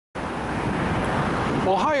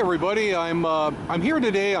Well, hi everybody. I'm here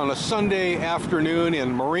today on a Sunday afternoon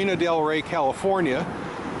in Marina Del Rey, California,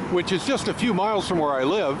 which is just a few miles from where I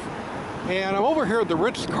live. And I'm over here at the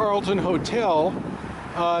Ritz Carlton Hotel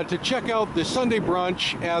to check out the Sunday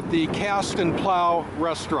brunch at the Cast and Plow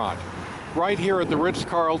restaurant, right here at the Ritz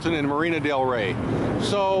Carlton in Marina Del Rey.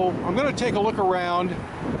 So I'm going to take a look around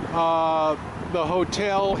the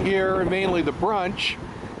hotel here, mainly the brunch,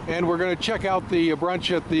 and we're going to check out the brunch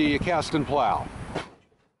at the Cast and Plow.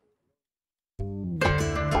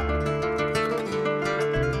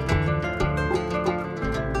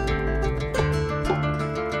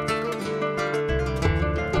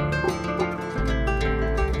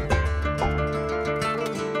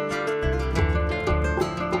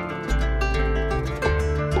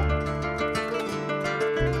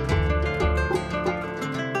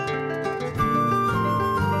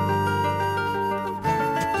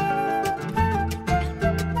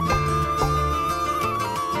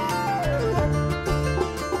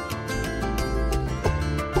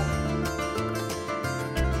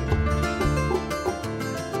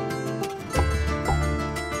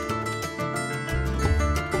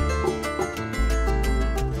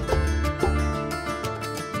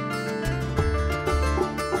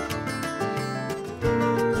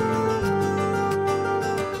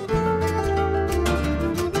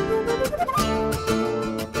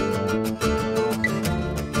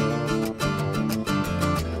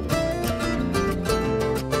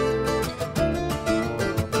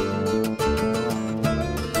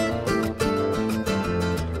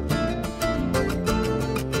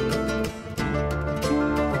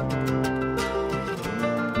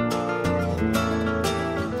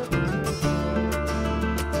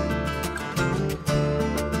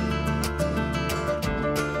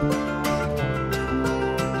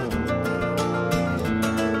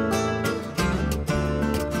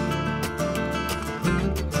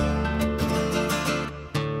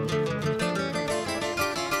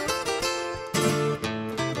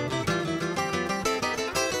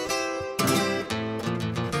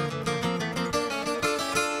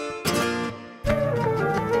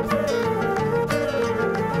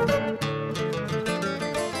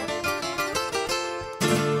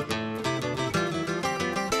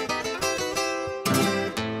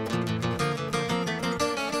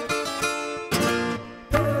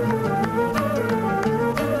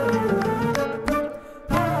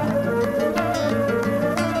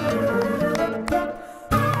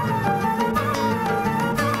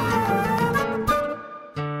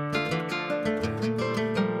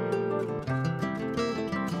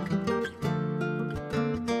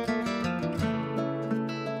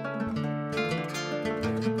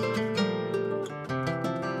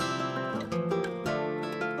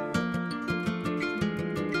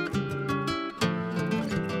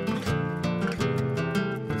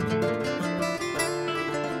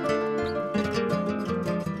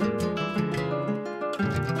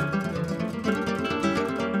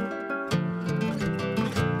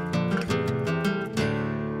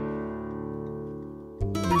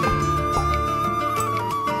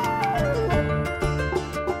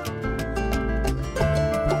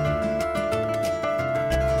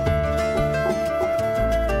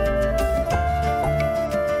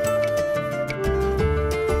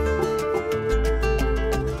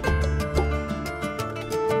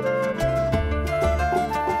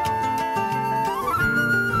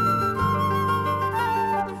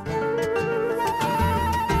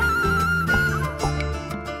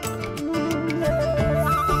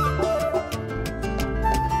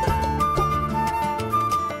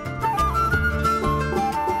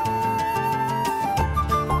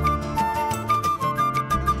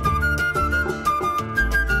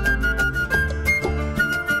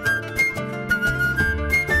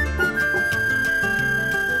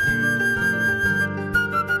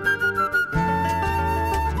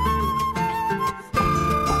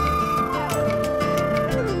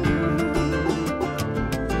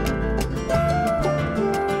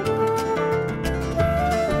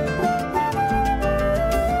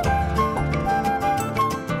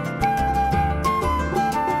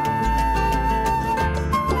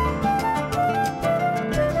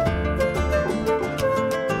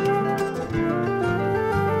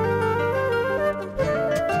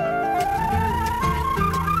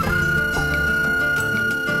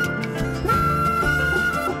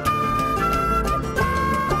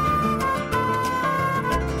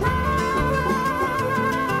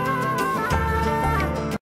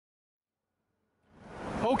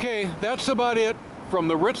 Okay, that's about it from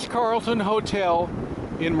the Ritz Carlton Hotel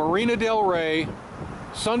in Marina Del Rey,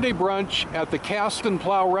 Sunday brunch at the Cast and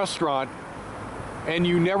Plow restaurant. and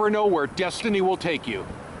you never know where destiny will take you.